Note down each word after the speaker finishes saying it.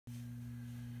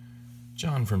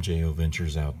John from JO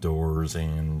Ventures Outdoors,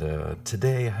 and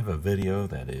today I have a video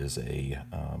that is a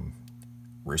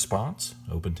response,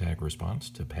 open tag response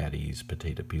to Paddy's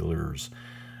potato peelers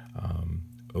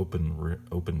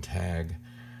open tag,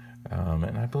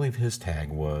 and I believe his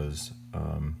tag was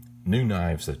new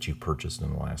knives that you purchased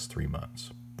in the last 3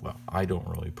 months. Well, I don't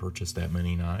really purchase that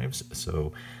many knives,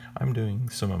 so I'm doing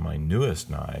some of my newest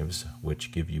knives,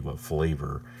 which give you a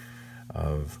flavor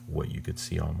of what you could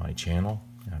see on my channel.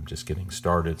 I'm just getting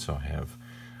started, so I have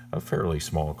a fairly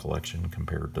small collection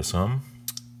compared to some,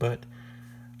 but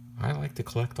I like to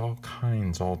collect all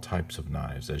types of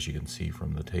knives, as you can see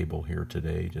from the table here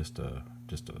today. Just a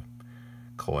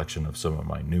collection of some of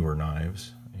my newer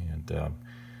knives, and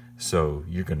so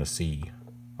you're going to see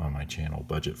on my channel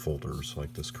budget folders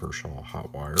like this Kershaw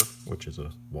Hot Wire, which is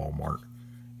a Walmart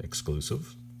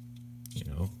exclusive,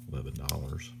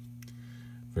 $11.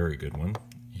 Very good one.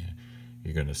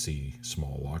 You're going to see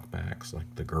small lockbacks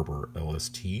like the Gerber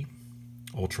LST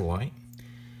Ultralight,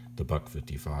 the Buck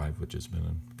 55, which has been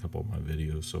in a couple of my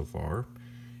videos so far.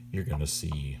 You're going to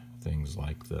see things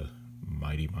like the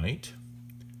Mighty Mite,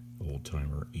 the Old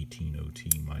Timer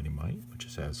 18OT Mighty Mite, which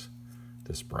just has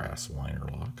this brass liner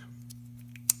lock.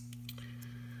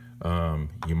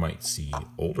 You might see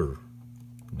older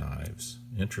knives,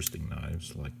 interesting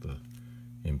knives like the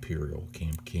Imperial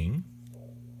Camp King.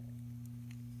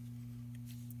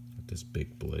 This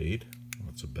big blade,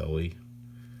 lots of belly.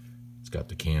 It's got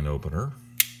the can opener,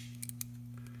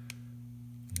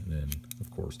 and then of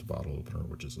course the bottle opener,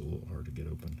 which is a little hard to get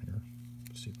open here.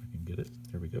 Let's see if I can get it.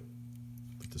 There we go.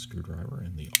 With the screwdriver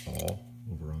and the awl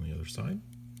over on the other side.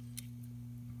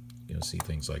 You're gonna see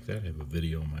things like that. I have a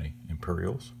video on my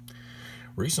Imperials.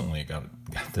 Recently I got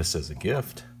this as a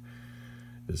gift.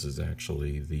 This is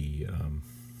actually the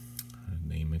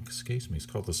name escapes me. It's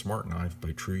called the Smart Knife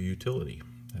by True Utility.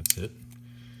 That's it.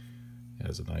 It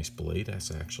has a nice blade.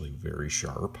 That's actually very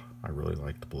sharp. I really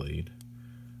like the blade.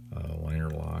 Liner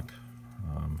lock.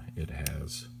 It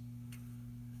has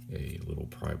a little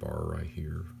pry bar right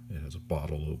here. It has a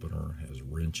bottle opener. It has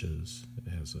wrenches.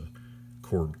 It has a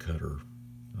cord cutter,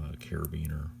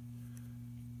 carabiner.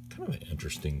 Kind of an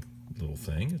interesting little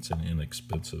thing. It's an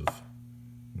inexpensive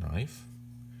knife.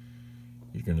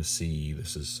 You're going to see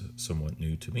this is somewhat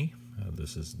new to me.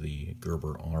 This is the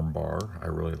Gerber arm bar. I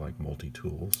really like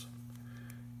multi-tools,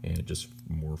 and just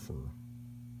more for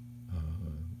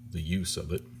the use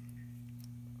of it.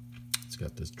 It's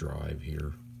got this drive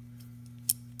here.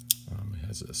 It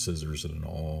has a scissors and an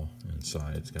awl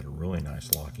inside. It's got a really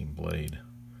nice locking blade.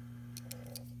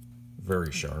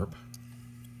 Very sharp.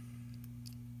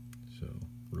 So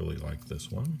really like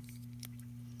this one.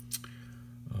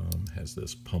 Has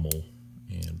this pummel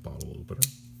and bottle opener.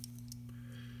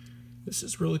 This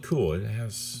is really cool. It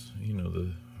has,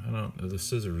 the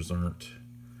scissors aren't,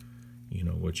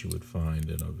 what you would find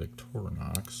in a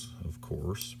Victorinox, of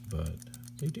course, but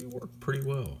they do work pretty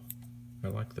well. I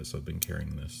like this. I've been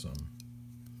carrying this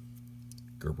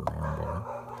Gerber armbar.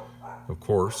 Of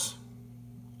course,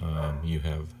 you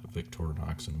have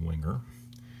Victorinox and Winger,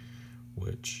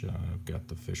 which I've got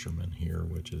the Fisherman here,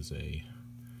 which is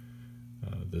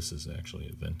this is actually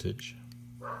a vintage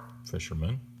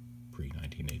Fisherman,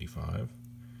 pre-1985,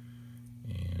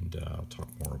 and I'll talk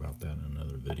more about that in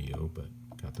another video, but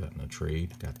got that in a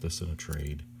trade, got this in a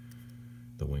trade,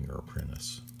 the Winger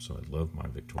Apprentice. So I love my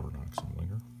Victorinox and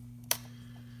Winger.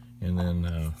 And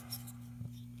then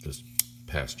this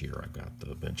past year I got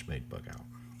the Benchmade Bug Out,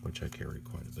 which I carry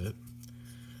quite a bit,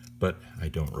 but I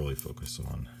don't really focus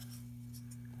on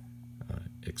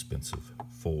expensive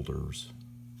folders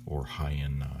or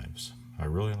high-end knives. I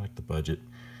really like the budget.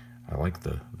 I like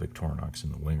the Victorinox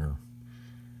and the Winger.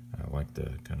 I like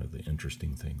the kind of the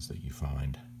interesting things that you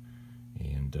find,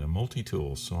 and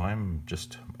multi-tools. So I'm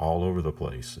just all over the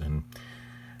place, and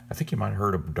I think you might have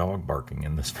heard a dog barking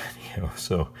in this video,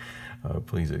 so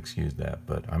please excuse that.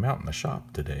 But I'm out in the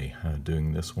shop today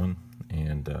doing this one,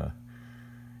 and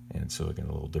so I got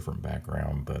a little different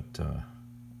background, but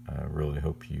I really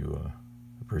hope you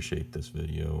appreciate this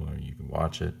video, or you can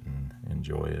watch it and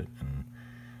enjoy it. And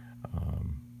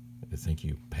thank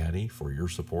you, Paddy, for your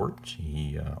support.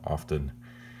 He often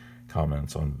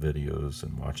comments on videos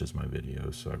and watches my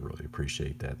videos, so I really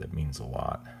appreciate that. That means a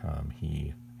lot.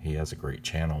 He has a great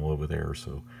channel over there,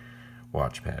 so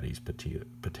watch Paddy's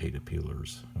potato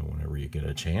peelers whenever you get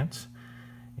a chance.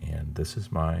 And this is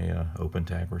my open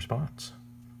tag response.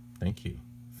 Thank you.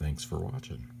 Thanks for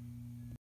watching.